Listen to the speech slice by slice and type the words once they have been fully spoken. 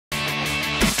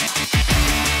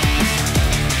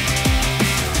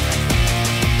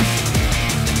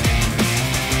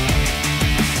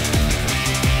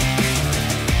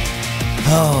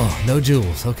Oh, no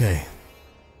jewels. Okay.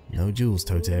 No jewels,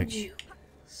 Totec.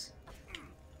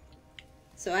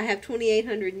 So I have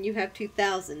 2,800 and you have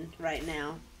 2,000 right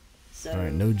now. So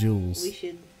alright, no jewels. we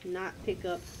should not pick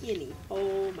up any.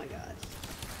 Oh my gosh.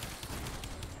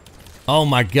 Oh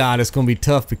my god, it's gonna be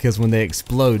tough because when they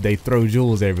explode, they throw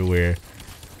jewels everywhere.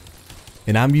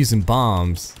 And I'm using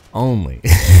bombs only.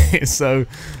 So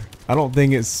I don't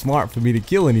think it's smart for me to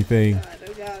kill anything.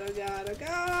 Oh god, oh god, oh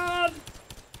god!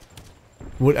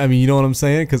 What, I mean, you know what I'm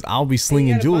saying? Because I'll be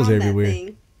slinging jewels everywhere.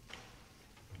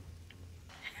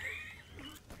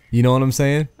 You know what I'm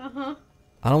saying? Uh-huh.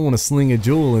 I don't want to sling a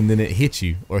jewel and then it hit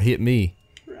you or hit me.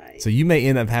 Right. So you may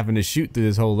end up having to shoot through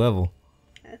this whole level.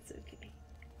 That's okay.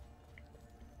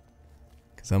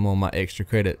 Because I'm on my extra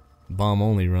credit bomb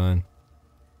only run.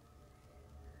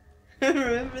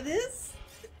 Remember this?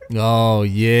 Oh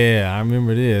yeah, I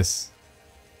remember this.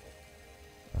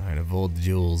 Alright, avoid the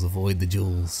jewels, avoid the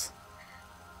jewels.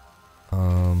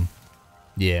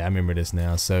 Yeah, I remember this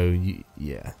now. So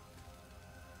yeah.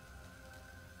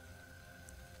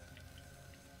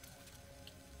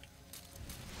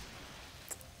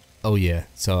 Oh yeah,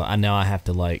 so now I have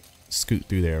to like scoot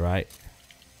through there, right?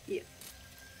 Yeah.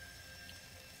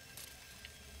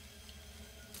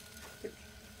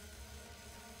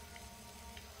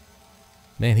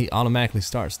 Man, he automatically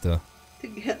starts to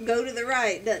go to the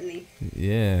right, doesn't he?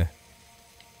 Yeah.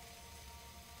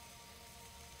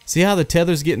 See how the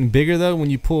tether's getting bigger though when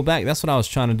you pull back? That's what I was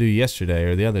trying to do yesterday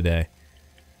or the other day.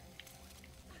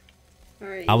 All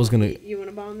right. I was gonna. You want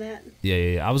to bomb that?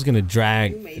 Yeah. I was gonna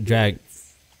drag over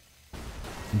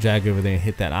there and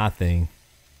hit that eye thing.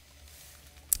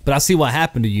 But I see what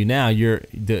happened to you now. You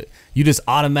just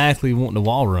automatically want the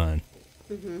wall run.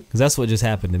 Because that's what just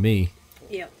happened to me.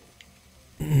 Yep.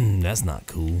 That's not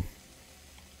cool. No,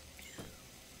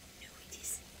 it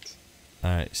isn't.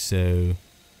 Alright, so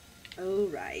Oh,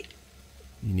 right.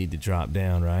 you need to drop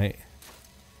down, right?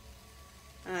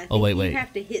 I think Oh wait. You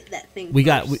have to hit that thing We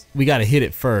first. got to hit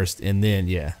it first and then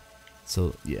yeah.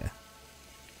 So yeah.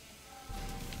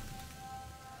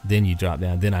 Then you drop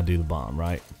down, then I do the bomb,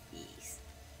 right? Yes.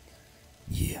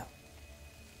 Yeah.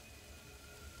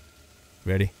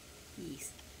 Ready?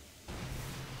 Yes.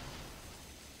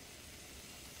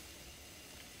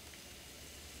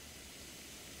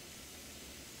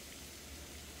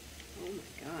 Oh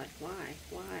my god, why?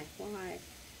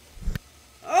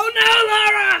 Oh no,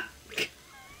 Lara!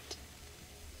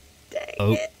 Dang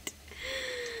Oh. it.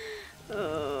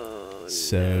 Oh,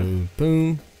 So,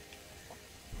 boom.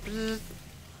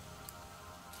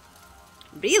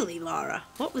 Really, Lara?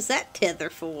 What was that tether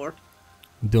for?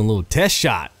 I'm doing a little test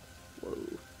shot.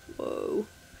 Whoa.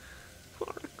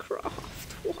 Lara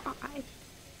Croft, why?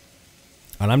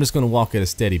 And I'm just going to walk at a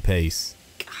steady pace.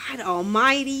 God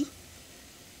almighty.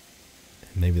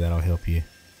 Maybe that'll help you.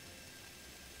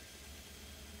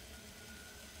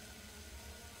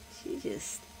 She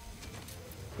just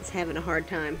is having a hard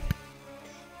time.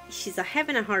 She's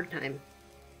having a hard time.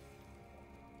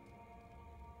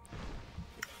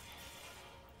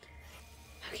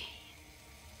 Okay.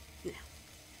 No.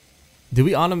 Did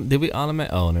we automate?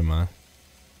 Oh, never mind.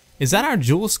 Is that our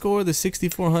jewel score, the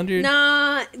 6,400?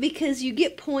 Nah, because you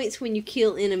get points when you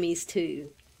kill enemies too.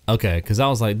 Okay, because I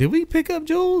was like, did we pick up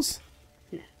jewels?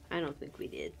 No, I don't think we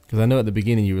did. Because I know at the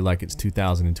beginning you were like, it's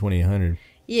 2,000 and 2,800.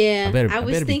 Yeah, I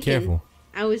better be careful.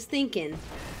 I was thinking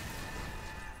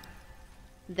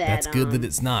that. That's good that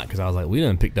it's not, because I was like, we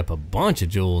done picked up a bunch of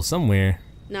jewels somewhere.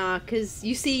 Nah, because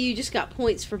you see, you just got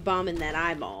points for bombing that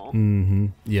eyeball. Mm-hmm.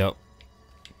 Yep.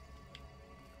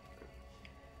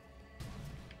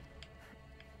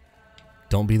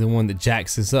 Don't be the one that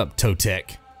jacks us up,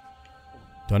 Totec.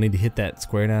 Do I need to hit that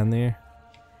square down there?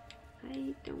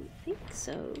 I don't think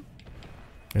so.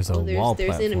 There's a wall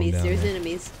platform enemies. down There's there.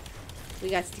 enemies. We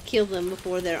got to kill them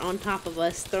before they're on top of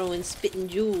us, throwing spitting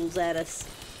jewels at us.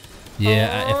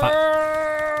 Yeah,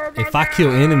 if I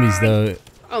kill enemies though.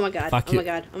 Oh my god! Oh my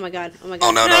god! Oh my god! Oh my god!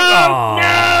 Oh no!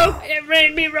 No! It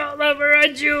made me roll over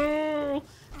a jewel.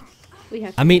 We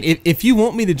have. I mean, if you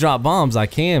want me to drop bombs, I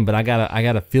can, but I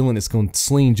got a feeling it's gonna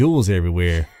sling jewels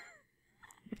everywhere.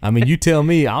 I mean, you tell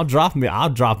me. I'll drop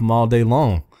them all day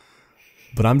long.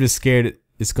 But I'm just scared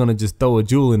it's gonna just throw a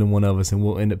jewel into one of us and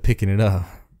we'll end up picking it up.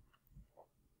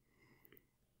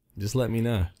 Just let me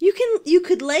know. You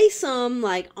could lay some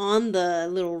like on the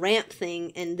little ramp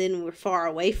thing, and then we're far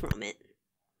away from it.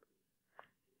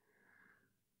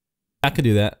 I could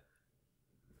do that.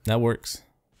 That works.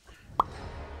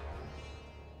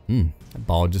 That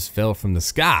ball just fell from the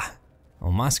sky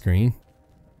on my screen.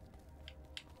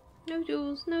 No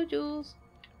jewels, no jewels.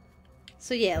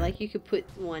 So yeah, like you could put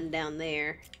one down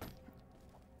there.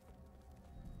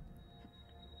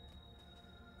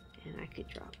 could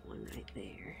drop one right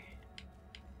there.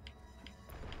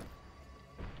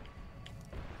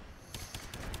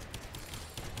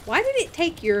 Why did it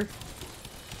take your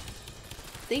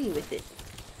thing with it?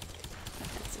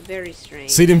 That's very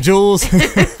strange. See them jewels?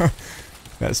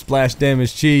 That splash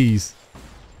damage cheese.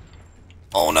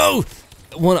 Oh no!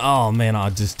 Oh man, I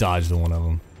just dodged one of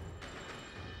them.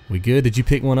 We good? Did you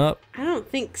pick one up? I don't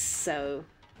think so.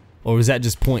 Or was that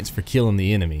just points for killing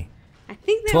the enemy? I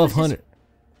think that 1200. was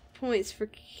just points for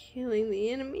killing the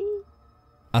enemy.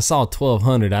 I saw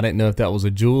 1200. I didn't know if that was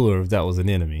a jewel or if that was an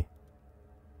enemy.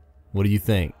 What do you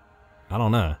think? I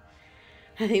don't know.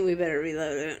 I think we better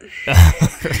reload it.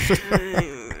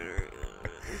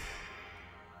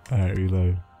 Alright,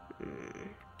 reload.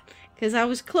 Because I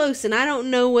was close, and I don't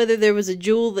know whether there was a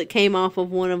jewel that came off of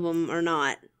one of them or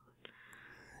not.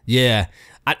 Yeah.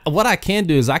 What I can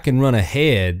do is I can run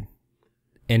ahead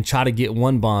and try to get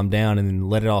one bomb down and then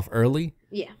let it off early.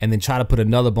 Yeah. And then try to put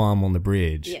another bomb on the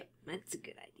bridge. Yep, that's a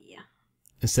good idea.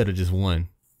 Instead of just one.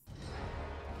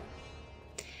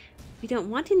 We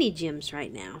don't want any gems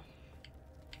right now.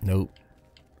 Nope.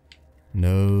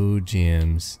 No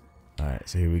gems. Alright,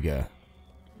 so here we go.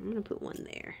 I'm going to put one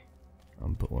there. I'm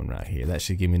gonna put one right here. That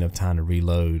should give me enough time to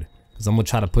reload. Because I'm gonna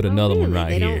try to put another one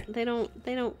right here. They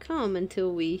don't come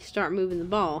until we start moving the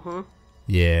ball, huh?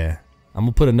 Yeah. I'm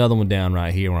gonna put another one down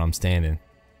right here where I'm standing.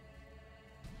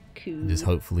 Cool. Just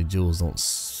hopefully jewels don't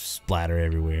splatter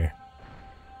everywhere.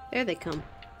 There they come.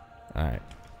 Alright.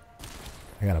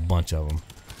 I got a bunch of them.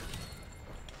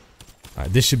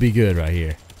 Alright, this should be good right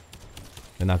here.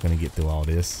 They're not gonna get through all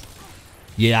this.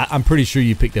 Yeah, I'm pretty sure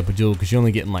you picked up a jewel because you're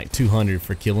only getting like 200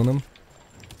 for killing them.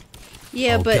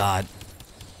 Yeah, oh, but God.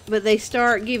 But they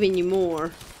start giving you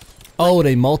more. Oh,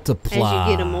 they multiply. As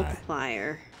you get a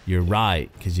multiplier. You're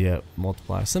right, because you have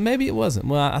multiply. So maybe it wasn't.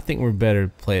 Well, I think we're better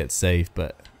to play it safe,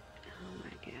 but. Oh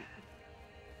my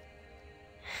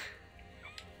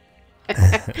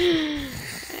God.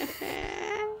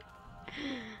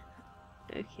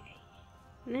 Okay.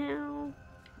 Now.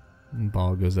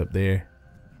 Ball goes up there.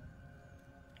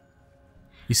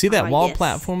 You see that wall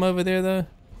platform over there, though?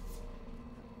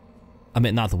 I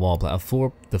meant not the wall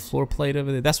platform, the floor plate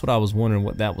over there. That's what I was wondering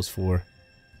what that was for.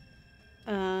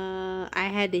 I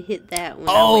had to hit that one.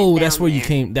 Oh, that's where you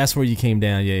came. That's where you came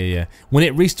down. Yeah. When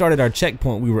it restarted our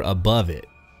checkpoint, we were above it.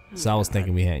 So I was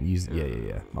thinking we hadn't used it.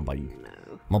 Yeah. My blade.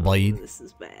 No. My blade. This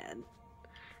is bad.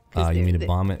 You mean to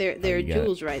bomb it? There are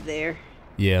jewels right there.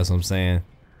 Yeah, that's what I'm saying.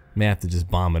 May have to just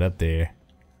bomb it up there.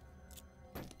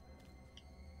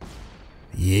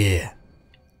 Yeah.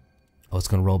 Oh, it's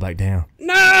gonna roll back down.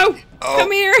 No! Oh,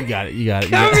 come here! You got it.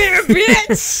 Come here,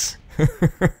 bitch!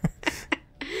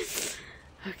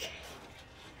 Okay.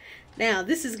 Now,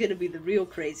 this is gonna be the real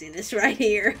craziness right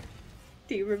here.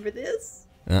 Do you remember this?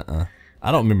 I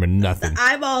don't remember nothing. The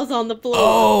eyeballs on the floor.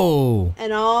 Oh!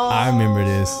 And all. I remember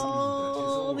this.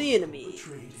 All the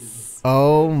enemies.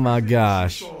 Oh my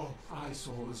gosh. I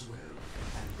saw as well,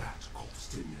 and that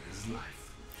cost him his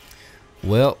life.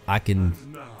 Well, I can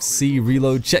see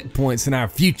reload checkpoints in our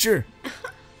future.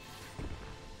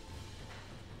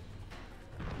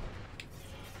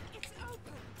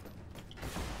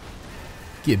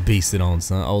 Get beasted on,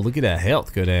 son. Oh, look at that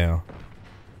health go down.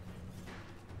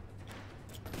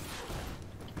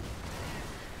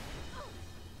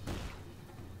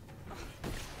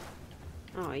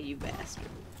 Oh, you bastard.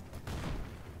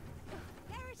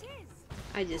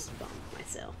 I just bombed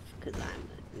myself because I'm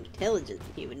an intelligent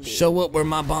human being. Show up where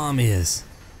my bomb is.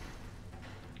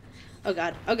 Oh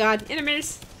God, oh God,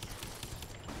 enemies!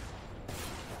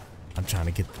 I'm trying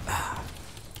to get...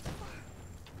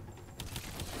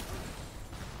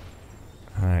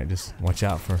 Alright, just watch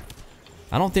out for...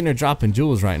 I don't think they're dropping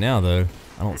jewels right now, though.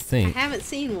 I don't think. I haven't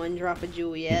seen one drop a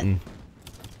jewel yet. I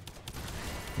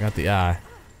got the eye.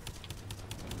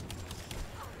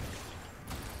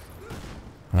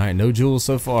 Alright, no jewels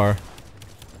so far.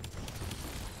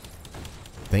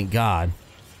 Thank God.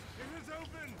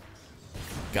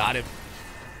 Got it.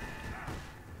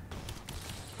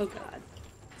 Oh God.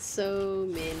 So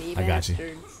many I got you.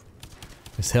 bastards.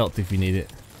 It's health if you need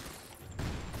it.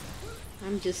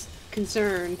 I'm just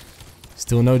concerned.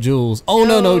 Still no jewels. Oh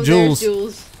no, jewels.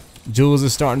 Jewels. Jewels are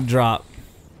starting to drop.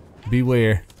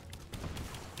 Beware.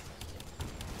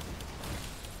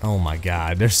 Oh my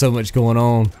God, there's so much going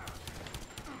on.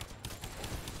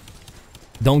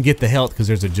 Don't get the health because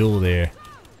there's a jewel there.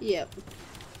 Yep.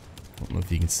 I don't know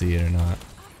if you can see it or not.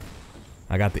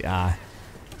 I got the eye.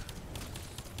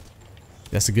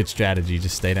 That's a good strategy.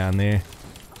 Just stay down there.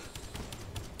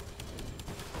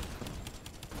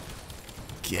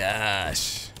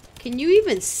 Gosh. Can you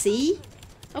even see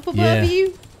up above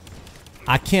you?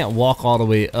 I can't walk all the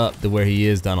way up to where he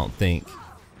is, I don't think.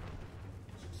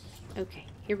 Okay,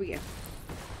 here we go.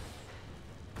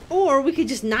 Or we could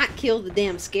just not kill the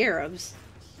damn scarabs.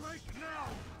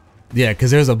 Yeah,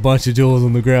 because there's a bunch of jewels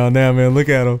on the ground now, man. Look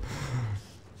at them.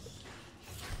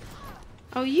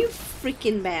 Oh, you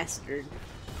freaking bastard.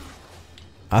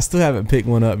 I still haven't picked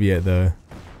one up yet, though.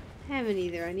 Haven't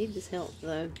either. I need this help,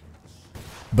 though.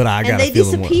 But I got And a they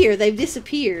feeling disappear. They've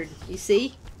disappeared. You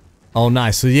see? Oh,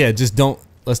 nice. So yeah, just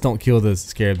let's don't kill the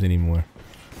scarabs anymore.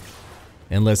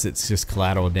 Unless it's just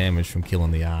collateral damage from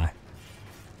killing the eye.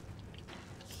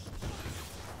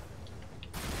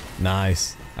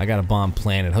 Nice. I got a bomb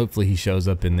planted. Hopefully he shows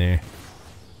up in there.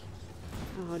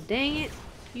 Oh, dang it.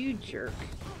 You jerk.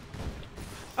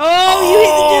 Oh, you hit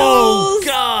the jewels!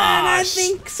 Gosh! And I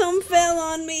think some fell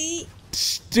on me.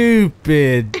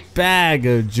 Stupid bag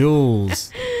of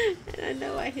jewels. And I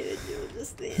know I hit a jewel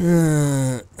just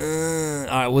then.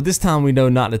 Alright, well this time we know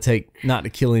not to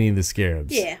kill any of the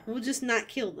scarabs. Yeah, we'll just not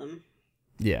kill them.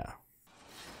 Yeah.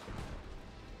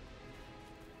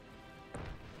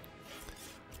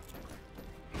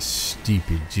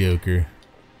 Stupid Joker.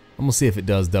 I'm gonna see if it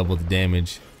does double the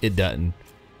damage. It doesn't.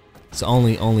 So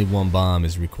only one bomb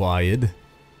is required.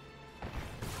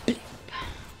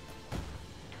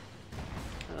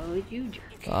 Oh, you jerk.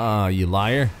 Ah, you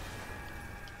liar.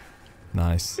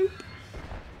 Nice.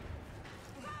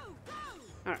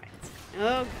 Alright.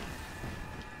 Oh.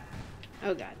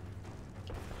 Oh god.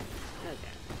 Oh god.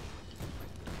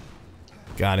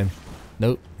 Got him.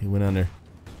 Nope, he went under.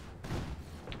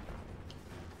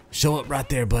 Show up right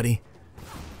there, buddy.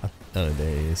 Oh, there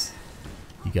he is.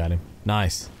 You got him.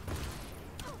 Nice.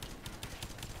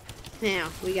 Now,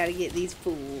 we gotta get these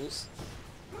fools.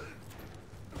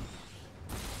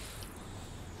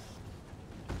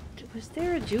 Was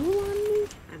there a jewel on me?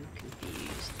 I'm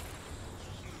confused.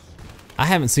 I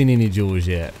haven't seen any jewels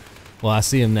yet. Well, I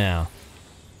see them now.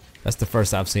 That's the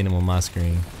first I've seen them on my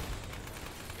screen.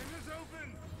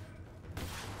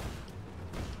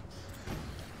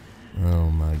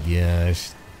 Oh my gosh.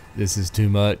 This is too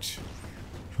much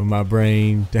for my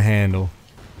brain to handle.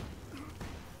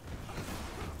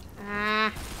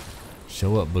 Ah.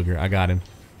 Show up, booger. I got him.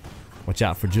 Watch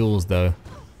out for jewels, though.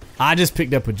 I just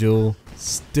picked up a jewel.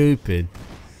 Stupid.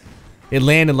 It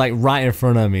landed like right in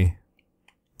front of me.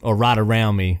 Or right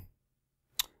around me.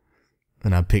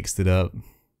 And I picked it up.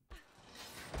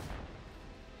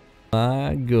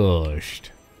 My gosh.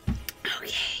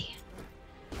 Okay.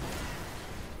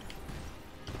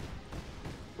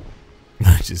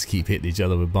 Just keep hitting each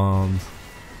other with bombs.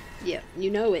 Yep,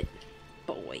 you know it,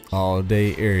 boy. All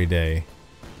day, every day.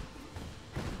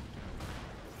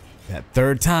 That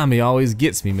third time he always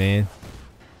gets me, man.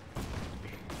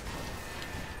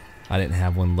 I didn't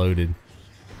have one loaded.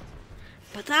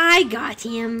 But I got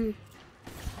him.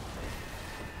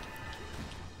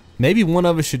 Maybe one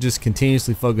of us should just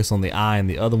continuously focus on the eye and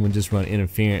the other one just run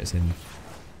interference and...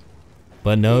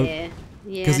 But no, Yeah,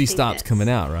 because he stops coming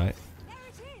out, right?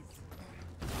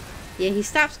 Yeah, he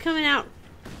stops coming out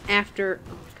after...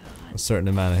 Oh, God. A certain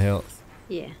amount of health.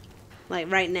 Yeah,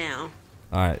 like right now.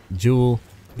 Alright, jewel,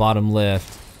 bottom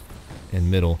left, and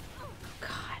middle. God,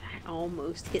 I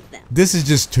almost hit that. This is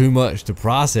just too much to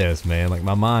process, man. Like,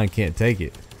 my mind can't take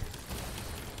it.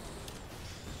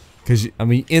 Because, I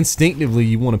mean, instinctively,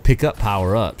 you want to pick up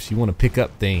power-ups. You want to pick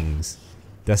up things.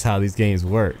 That's how these games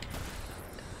work.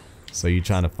 So you're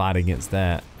trying to fight against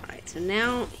that. Alright, so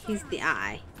now he's the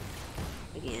eye.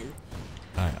 Again.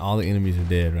 Alright, all the enemies are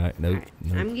dead, right? Nope. Right,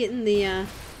 Nope. I'm getting the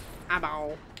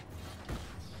eyeball.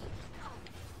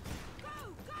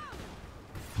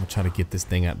 I'm gonna try to get this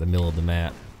thing out the middle of the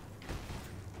map.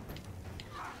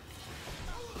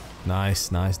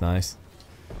 Nice, nice, nice.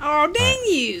 Oh, dang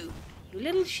you! You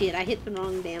little shit, I hit the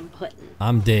wrong damn button.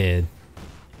 I'm dead.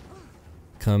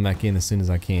 Come back in as soon as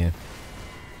I can.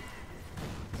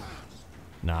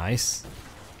 Nice.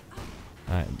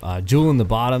 Alright, jewel in the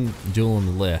bottom, jewel in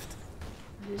the left.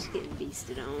 I'm just getting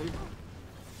beasted on.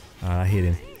 Alright, I hit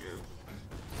him.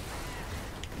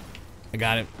 I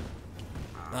got him.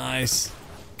 Nice.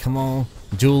 Come on.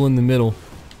 Jewel in the middle.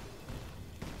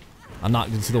 I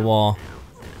knocked it to the wall.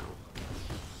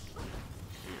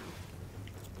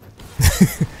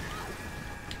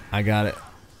 I got it.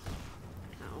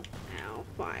 Ow, ow,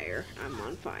 fire. I'm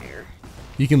on fire.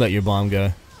 You can let your bomb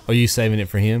go. Are you saving it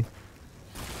for him?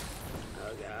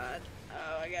 Oh, God.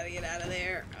 Oh, I gotta get out of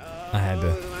there. Oh, I had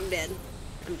to. I'm dead.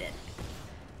 I'm dead.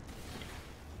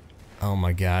 Oh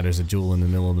my god, there's a jewel in the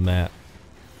middle of the map.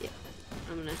 Yep.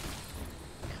 I'm gonna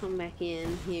come back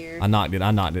in here. I knocked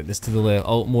it. It's to the left.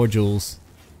 Oh, more jewels.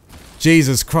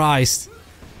 Jesus Christ.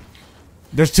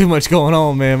 There's too much going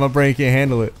on, man. My brain can't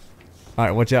handle it. All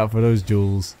right, watch out for those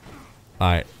jewels. All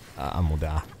right, I'm gonna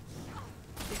die.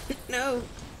 No.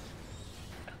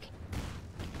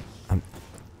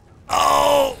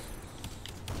 Oh!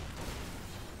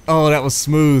 Oh, that was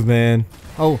smooth, man.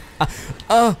 Oh,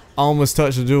 I almost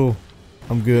touched the jewel.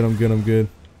 I'm good, I'm good, I'm good.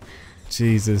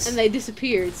 Jesus. And they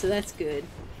disappeared, so that's good.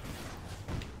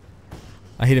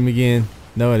 I hit him again.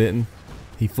 No, I didn't.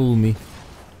 He fooled me.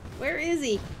 Where is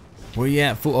he? Where you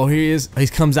at, fool? Oh, here he is. He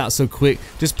comes out so quick.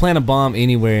 Just plant a bomb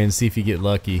anywhere and see if you get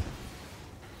lucky.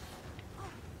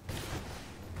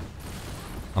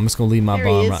 I'm just gonna leave my There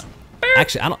bomb he is. right.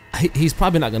 Actually, I don't. He's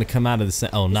probably not gonna come out of the.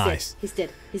 Oh, nice. He's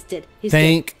dead. He's dead. He's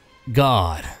Thank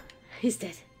God. dead. He's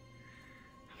dead.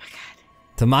 Oh my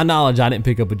God. To my knowledge, I didn't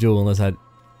pick up a jewel unless I think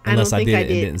did I it and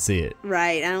did. didn't see it.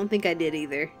 Right. I don't think I did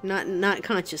either. Not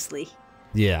consciously.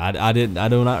 Yeah, I didn't. I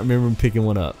do not remember picking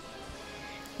one up.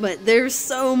 But there's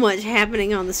so much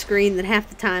happening on the screen that half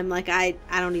the time, like I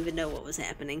don't even know what was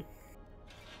happening.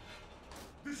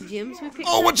 Gems we picked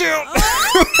Oh, up? watch out!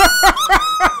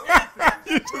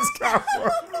 You just got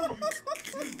one.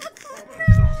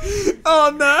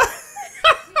 Oh no!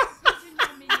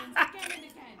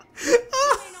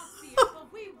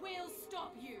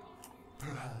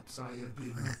 Perhaps I have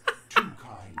been too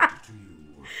kind to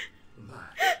you.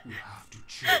 That will have to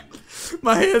change.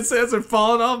 My headsets are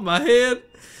falling off my head.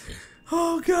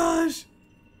 Oh gosh.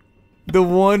 The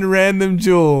one random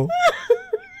jewel.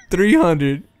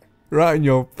 300. Right in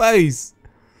your face.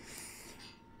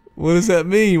 What does that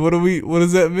mean? What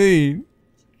does that mean?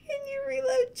 Can you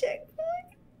reload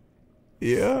checkpoint?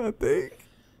 Yeah, I think.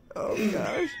 Oh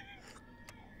gosh.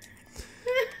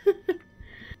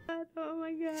 Oh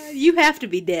my God. You have to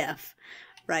be deaf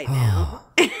right now.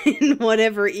 In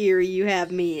whatever ear you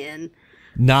have me in.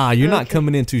 Nah, you're not Okay.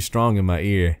 coming in too strong in my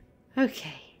ear.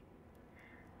 Okay.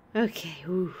 Okay.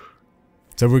 Ooh.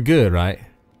 So we're good, right?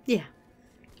 Yeah.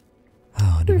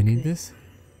 Oh, do we We're need good. this?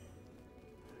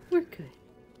 We're good.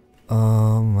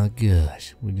 Oh my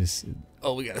gosh. We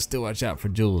gotta still watch out for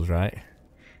jewels, right?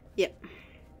 Yep.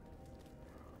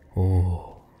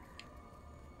 Oh.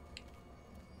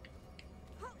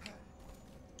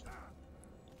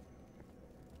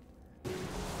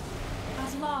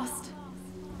 At last,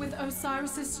 with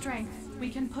Osiris' strength, we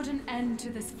can put an end to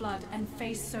this flood and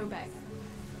face Sobek.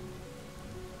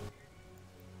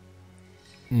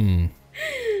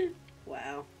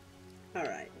 Wow.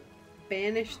 Alright.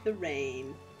 Banish the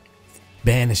rain.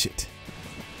 Banish it.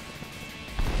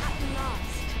 At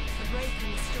last, a break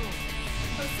in the storm.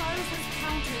 Osiris has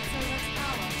countered Sobek's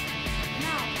power.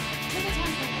 Now, to the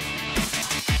temple.